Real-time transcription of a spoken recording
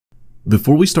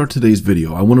Before we start today's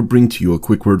video, I want to bring to you a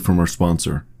quick word from our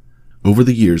sponsor. Over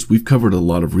the years, we've covered a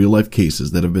lot of real-life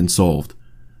cases that have been solved.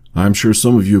 I'm sure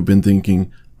some of you have been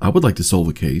thinking, I would like to solve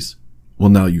a case. Well,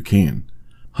 now you can.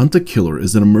 Hunt a Killer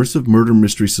is an immersive murder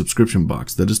mystery subscription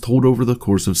box that is told over the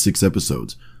course of 6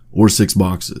 episodes, or 6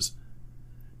 boxes.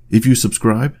 If you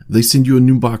subscribe, they send you a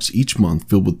new box each month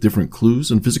filled with different clues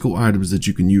and physical items that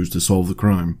you can use to solve the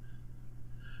crime.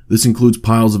 This includes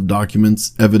piles of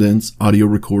documents, evidence, audio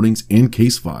recordings, and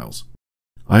case files.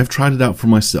 I have tried it out for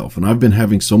myself, and I've been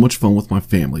having so much fun with my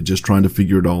family just trying to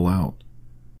figure it all out.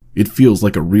 It feels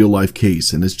like a real-life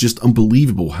case, and it's just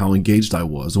unbelievable how engaged I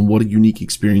was and what a unique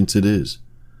experience it is.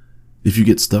 If you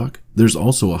get stuck, there's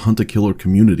also a Hunt a Killer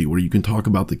community where you can talk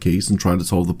about the case and try to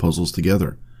solve the puzzles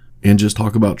together, and just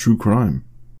talk about true crime.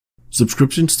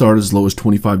 Subscriptions start as low as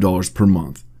 $25 per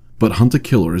month, but Hunt a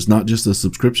Killer is not just a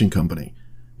subscription company.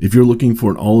 If you're looking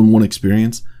for an all-in-one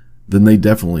experience, then they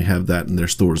definitely have that in their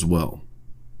store as well.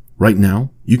 Right now,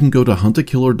 you can go to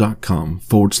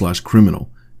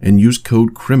huntakiller.com/criminal and use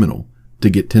code CRIMINAL to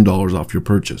get $10 off your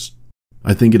purchase.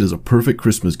 I think it is a perfect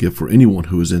Christmas gift for anyone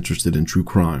who is interested in true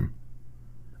crime.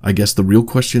 I guess the real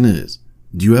question is,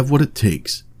 do you have what it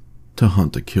takes to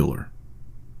hunt a killer?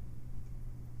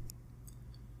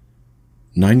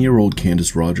 9-year-old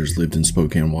Candace Rogers lived in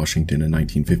Spokane, Washington in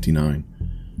 1959.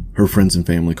 Her friends and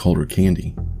family called her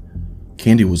Candy.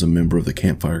 Candy was a member of the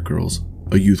Campfire Girls,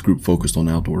 a youth group focused on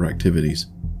outdoor activities.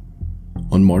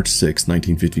 On March 6,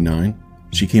 1959,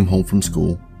 she came home from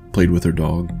school, played with her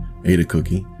dog, ate a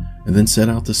cookie, and then set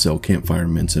out to sell campfire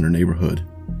mints in her neighborhood.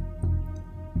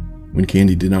 When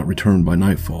Candy did not return by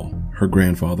nightfall, her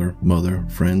grandfather, mother,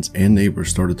 friends, and neighbors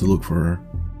started to look for her.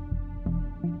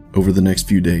 Over the next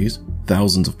few days,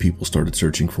 thousands of people started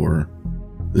searching for her.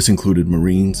 This included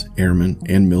Marines, airmen,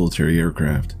 and military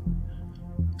aircraft.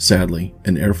 Sadly,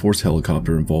 an Air Force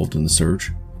helicopter involved in the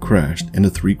search crashed and the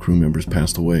 3 crew members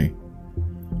passed away.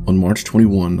 On March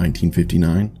 21,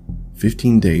 1959,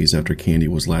 15 days after Candy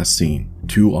was last seen,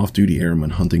 2 off-duty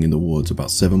airmen hunting in the woods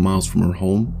about 7 miles from her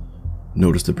home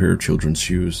noticed a pair of children's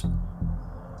shoes.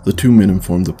 The 2 men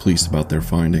informed the police about their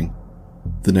finding.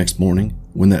 The next morning,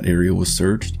 when that area was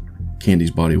searched,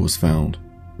 Candy's body was found.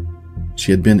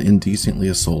 She had been indecently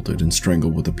assaulted and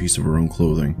strangled with a piece of her own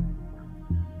clothing.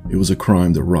 It was a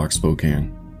crime that rocked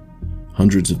Spokane.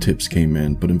 Hundreds of tips came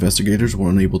in, but investigators were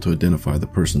unable to identify the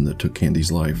person that took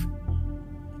Candy's life.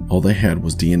 All they had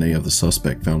was DNA of the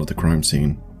suspect found at the crime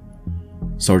scene.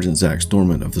 Sergeant Zach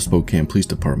Stormont of the Spokane Police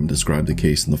Department described the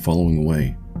case in the following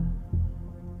way.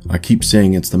 "I keep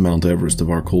saying it's the Mount Everest of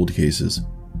our cold cases,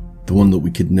 the one that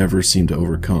we could never seem to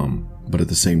overcome, but at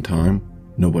the same time,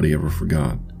 nobody ever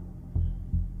forgot."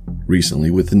 Recently,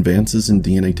 with advances in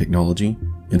DNA technology,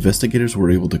 investigators were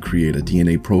able to create a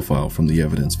DNA profile from the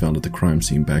evidence found at the crime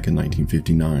scene back in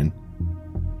 1959.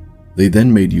 They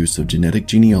then made use of genetic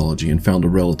genealogy and found a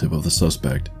relative of the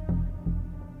suspect.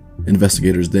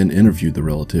 Investigators then interviewed the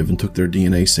relative and took their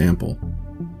DNA sample.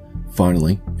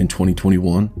 Finally, in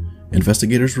 2021,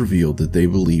 investigators revealed that they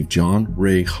believe John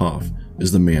Ray Hoff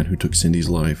is the man who took Cindy's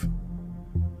life.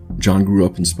 John grew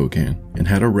up in Spokane and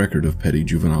had a record of petty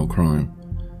juvenile crime.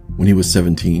 When he was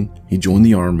 17, he joined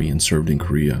the Army and served in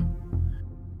Korea.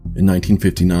 In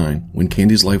 1959, when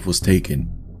Candy's life was taken,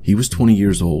 he was 20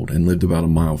 years old and lived about a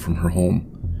mile from her home.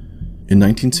 In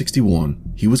 1961,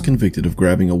 he was convicted of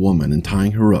grabbing a woman and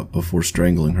tying her up before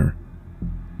strangling her.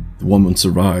 The woman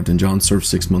survived and John served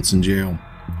 6 months in jail.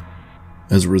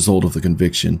 As a result of the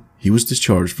conviction, he was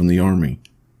discharged from the Army.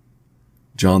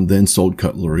 John then sold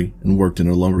cutlery and worked in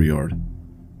a lumberyard.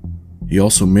 He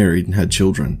also married and had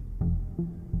children.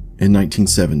 In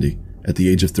 1970, at the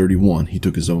age of 31, he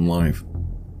took his own life.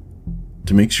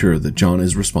 To make sure that John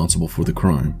is responsible for the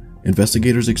crime,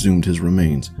 investigators exhumed his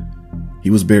remains.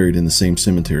 He was buried in the same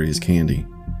cemetery as Candy.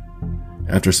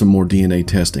 After some more DNA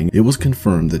testing, it was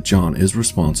confirmed that John is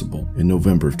responsible in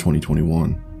November of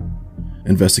 2021.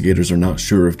 Investigators are not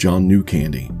sure if John knew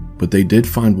Candy, but they did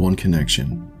find one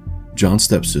connection. John's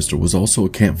stepsister was also a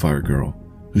campfire girl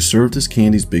who served as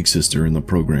Candy's big sister in the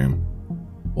program.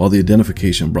 While the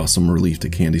identification brought some relief to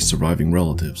Candy's surviving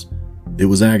relatives, it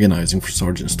was agonizing for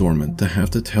Sergeant Stormont to have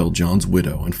to tell John's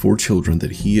widow and 4 children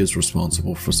that he is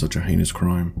responsible for such a heinous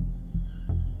crime.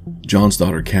 John's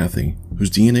daughter Kathy, whose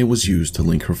DNA was used to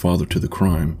link her father to the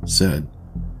crime, said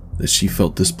that she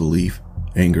felt disbelief,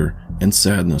 anger, and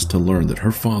sadness to learn that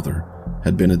her father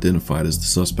had been identified as the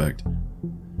suspect.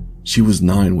 She was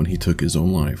 9 when he took his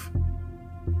own life.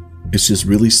 It's just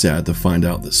really sad to find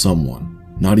out that someone,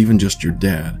 not even just your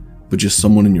dad, but just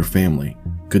someone in your family,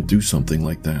 could do something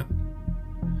like that.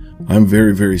 I'm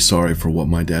very, very sorry for what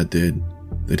my dad did,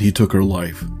 that he took her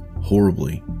life,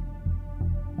 horribly.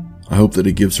 I hope that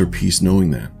it gives her peace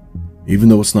knowing that, even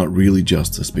though it's not really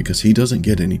justice because he doesn't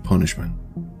get any punishment,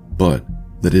 but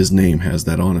that his name has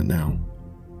that on it now,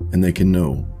 and they can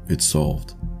know it's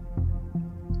solved.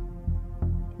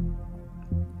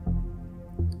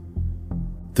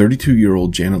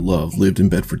 "32-year-old Janet Love lived in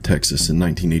Bedford, Texas in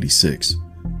 1986.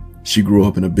 She grew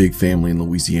up in a big family in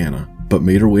Louisiana, but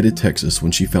made her way to Texas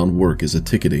when she found work as a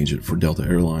ticket agent for Delta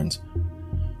Airlines.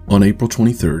 On April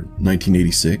 23,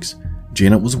 1986,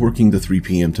 Janet was working the 3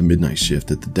 p.m. to midnight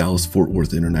shift at the Dallas-Fort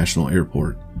Worth International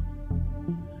Airport.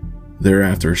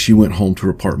 Thereafter, she went home to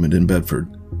her apartment in Bedford.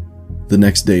 The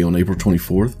next day, on April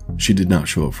 24th, she did not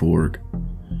show up for work.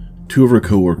 Two of her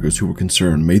co-workers who were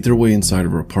concerned made their way inside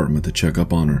of her apartment to check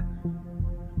up on her.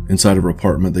 Inside of her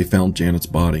apartment, they found Janet's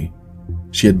body.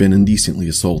 She had been indecently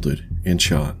assaulted and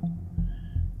shot.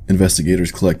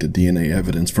 Investigators collected DNA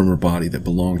evidence from her body that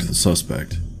belonged to the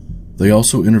suspect. They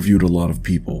also interviewed a lot of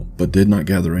people, but did not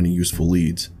gather any useful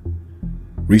leads.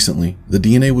 Recently, the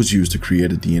DNA was used to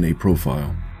create a DNA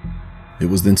profile. It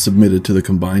was then submitted to the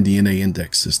Combined DNA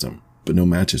Index system, but no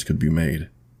matches could be made.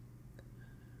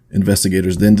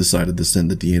 Investigators then decided to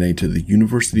send the DNA to the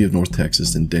University of North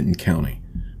Texas in Denton County,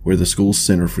 where the school's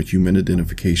Center for Human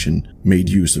Identification made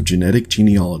use of genetic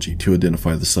genealogy to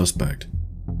identify the suspect.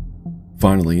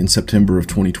 Finally, in September of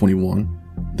 2021,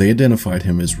 they identified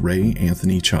him as Ray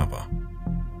Anthony Chapa.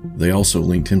 They also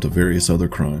linked him to various other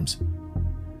crimes.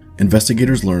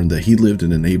 Investigators learned that he lived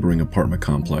in a neighboring apartment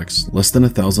complex less than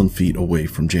 1,000 feet away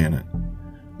from Janet.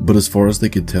 But as far as they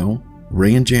could tell,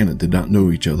 Ray and Janet did not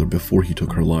know each other before he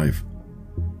took her life.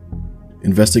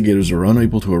 Investigators are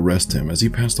unable to arrest him as he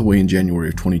passed away in January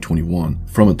of 2021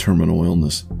 from a terminal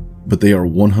illness, but they are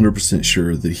 100%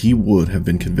 sure that he would have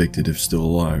been convicted if still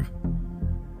alive.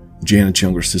 Janet's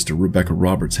younger sister, Rebecca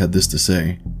Roberts, had this to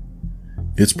say: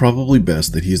 "It's probably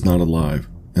best that he is not alive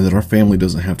and that our family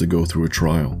doesn't have to go through a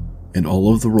trial and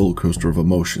all of the roller coaster of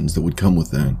emotions that would come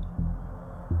with that.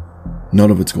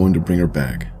 None of it's going to bring her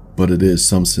back, but it is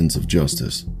some sense of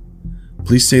justice.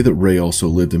 Please say that Ray also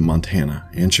lived in Montana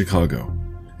and Chicago.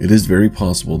 It is very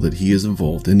possible that he is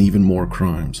involved in even more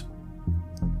crimes.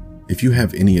 If you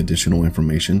have any additional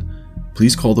information,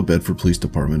 please call the Bedford Police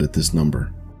Department at this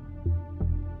number."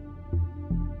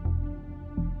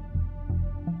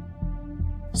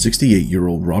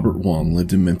 "68-year-old Robert Wong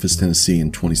lived in Memphis, Tennessee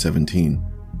in 2017.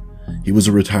 He was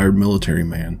a retired military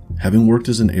man, having worked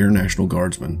as an Air National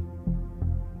Guardsman.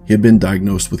 He had been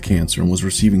diagnosed with cancer and was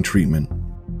receiving treatment.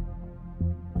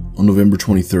 On November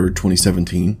 23,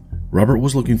 2017, Robert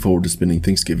was looking forward to spending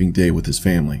Thanksgiving Day with his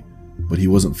family, but he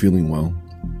wasn't feeling well.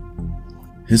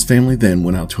 His family then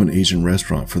went out to an Asian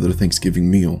restaurant for their Thanksgiving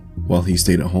meal while he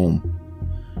stayed at home.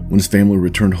 When his family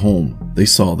returned home, they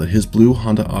saw that his blue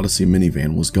Honda Odyssey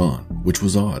minivan was gone, which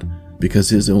was odd because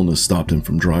his illness stopped him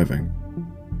from driving.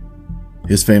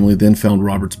 His family then found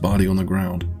Robert's body on the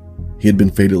ground. He had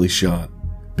been fatally shot.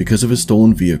 Because of his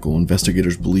stolen vehicle,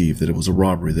 investigators believe that it was a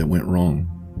robbery that went wrong.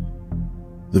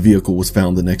 The vehicle was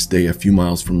found the next day a few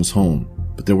miles from his home,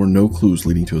 but there were no clues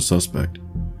leading to a suspect.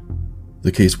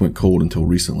 The case went cold until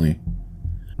recently.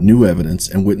 New evidence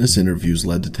and witness interviews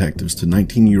led detectives to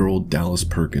 19-year-old Dallas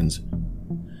Perkins.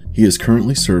 He is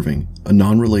currently serving a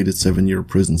non-related 7-year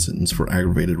prison sentence for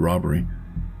aggravated robbery.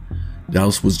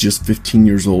 Dallas was just 15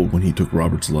 years old when he took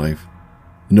Robert's life.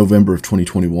 In November of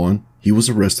 2021, he was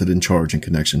arrested and charged in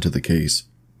connection to the case.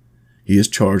 He is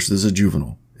charged as a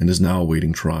juvenile and is now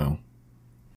awaiting trial.